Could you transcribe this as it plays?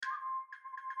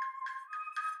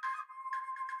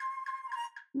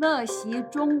乐习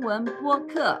中文播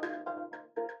客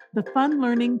the Fun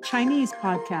Learning Chinese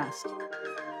podcast.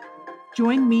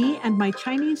 Join me and my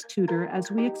Chinese tutor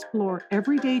as we explore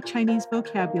everyday Chinese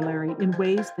vocabulary in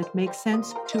ways that make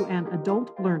sense to an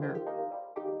adult learner.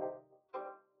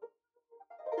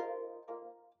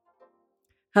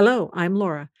 Hello, I'm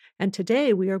Laura, and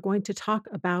today we are going to talk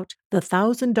about the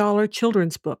 $1,000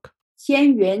 children's book.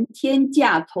 千元天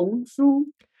价童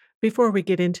书 Before we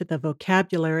get into the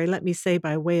vocabulary, let me say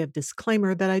by way of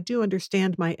disclaimer that I do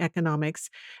understand my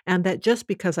economics and that just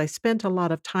because I spent a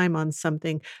lot of time on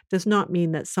something does not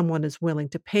mean that someone is willing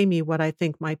to pay me what I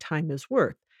think my time is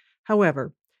worth.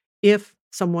 However, if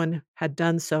someone had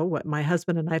done so, what my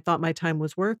husband and I thought my time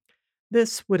was worth,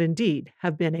 this would indeed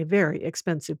have been a very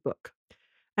expensive book.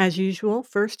 As usual,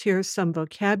 first here's some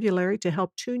vocabulary to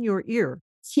help tune your ear.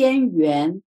 千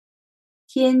元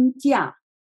天价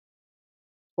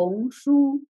童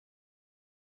书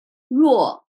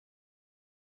若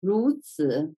如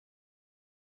此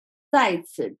在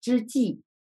此之际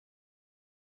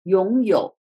拥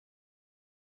有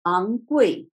昂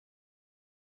贵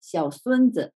小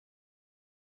孙子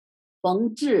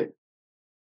缝制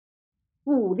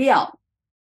布料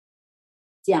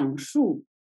讲述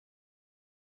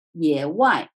野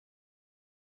外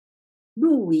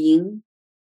露营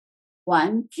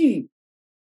玩具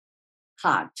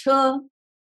卡车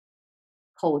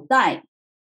口袋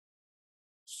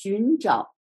寻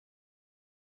找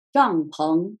帐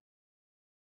篷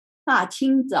大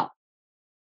清早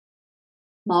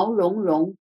毛茸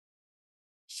茸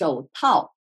手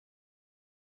套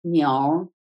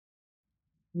鸟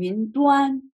云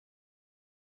端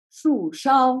树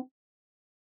梢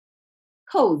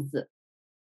扣子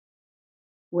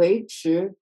维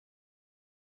持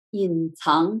隐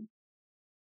藏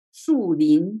树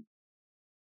林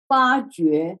发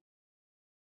掘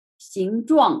形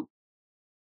状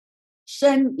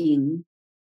身影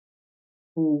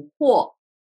捕获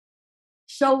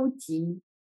收集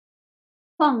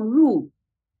放入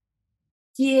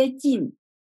接近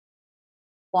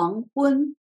黄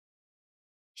昏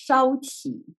烧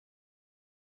起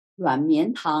软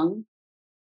绵糖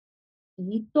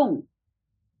移动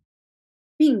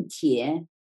并且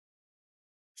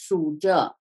数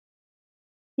着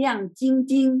亮晶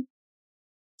晶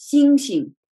星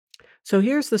星 So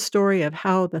here's the story of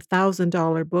how the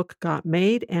 $1,000 book got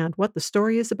made and what the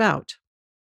story is about.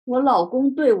 我老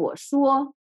公对我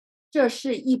说，这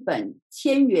是一本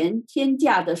千元天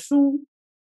价的书。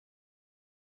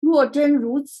若真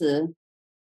如此，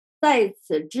在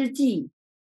此之际，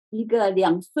一个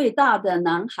2岁大的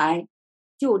男孩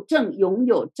就正拥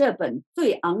有这本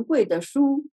最昂贵的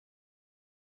书。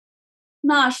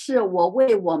那是我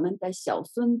为我们的小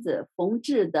孙子缝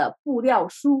制的布料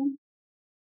书。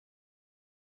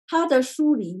他的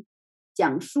书里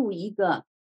讲述一个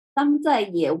当在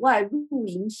野外露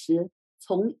营时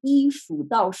从1数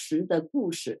到10的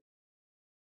故事。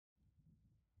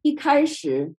一开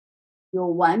始有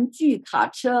玩具卡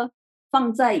车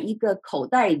放在一个口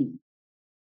袋里，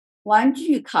玩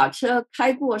具卡车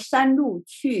开过山路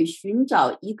去寻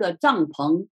找一个帐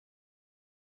篷。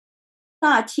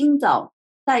大清早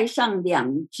戴上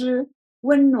2只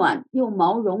温暖又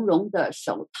毛茸茸的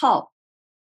手套。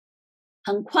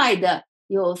很快的，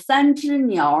有3只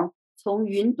鸟从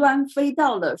云端飞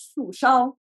到了树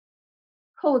梢，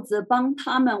扣子帮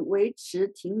它们维持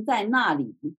停在那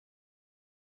里。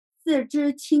4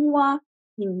只青蛙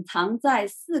隐藏在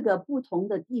4个不同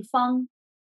的地方。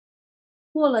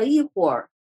过了一会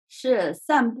儿，是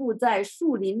散步在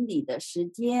树林里的时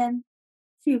间，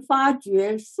去发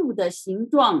掘树的形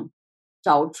状，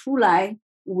找出来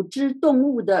5只动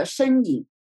物的身影。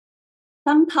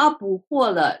当他捕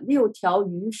获了6条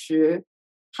鱼时，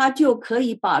他就可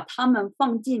以把它们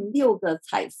放进6个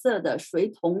彩色的水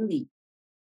桶里。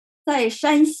在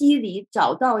山溪里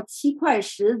找到7块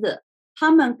石子，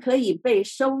它们可以被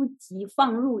收集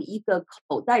放入一个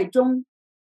口袋中。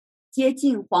接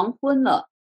近黄昏了，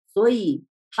所以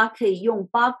他可以用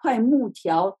8块木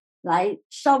条来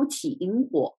烧起萤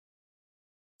火。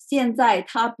现在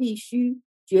他必须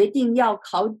决定要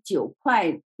烤9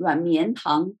块软绵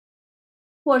糖，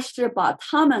或是把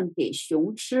它们给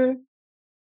熊吃。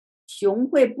熊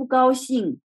会不高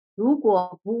兴，如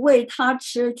果不喂它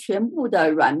吃全部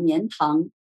的软绵糖。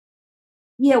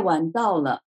夜晚到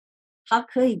了，它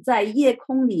可以在夜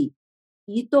空里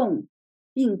移动，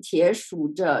并且数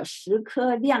着10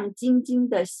颗亮晶晶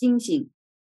的星星。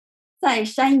在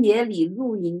山野里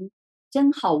露营，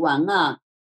真好玩啊！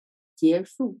结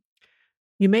束。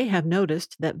You may have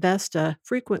noticed that Vesta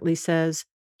frequently says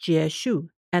结束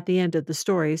at the end of the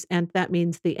stories, and that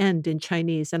means the end in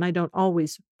Chinese, and I don't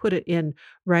always put it in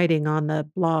writing on the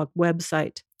blog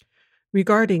website.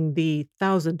 Regarding the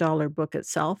 $1,000 book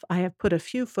itself, I have put a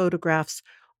few photographs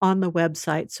on the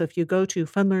website. So if you go to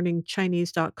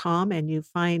funlearningchinese.com and you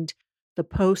find the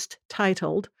post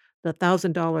titled The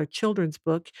 $1,000 Children's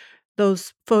Book,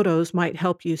 those photos might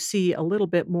help you see a little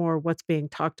bit more what's being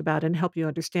talked about and help you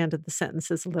understand the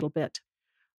sentences a little bit.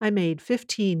 I made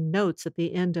 15 notes at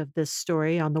the end of this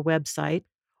story on the website.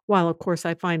 While, of course,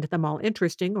 I find them all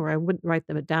interesting, or I wouldn't write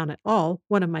them down at all,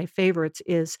 one of my favorites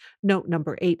is note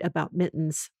number 8 about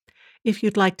mittens. If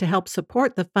you'd like to help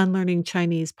support the Fun Learning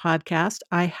Chinese podcast,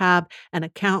 I have an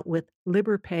account with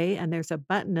LiberPay, and there's a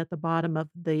button at the bottom of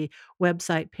the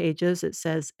website pages. It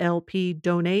says LP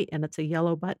Donate, and it's a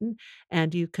yellow button,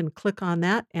 and you can click on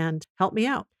that and help me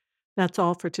out. That's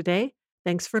all for today.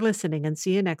 Thanks for listening, and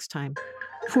see you next time.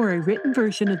 For a written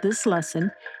version of this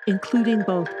lesson, including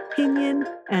both Pinyin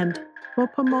and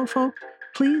Hopomofo,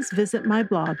 please visit my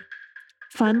blog,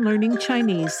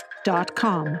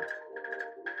 funlearningchinese.com.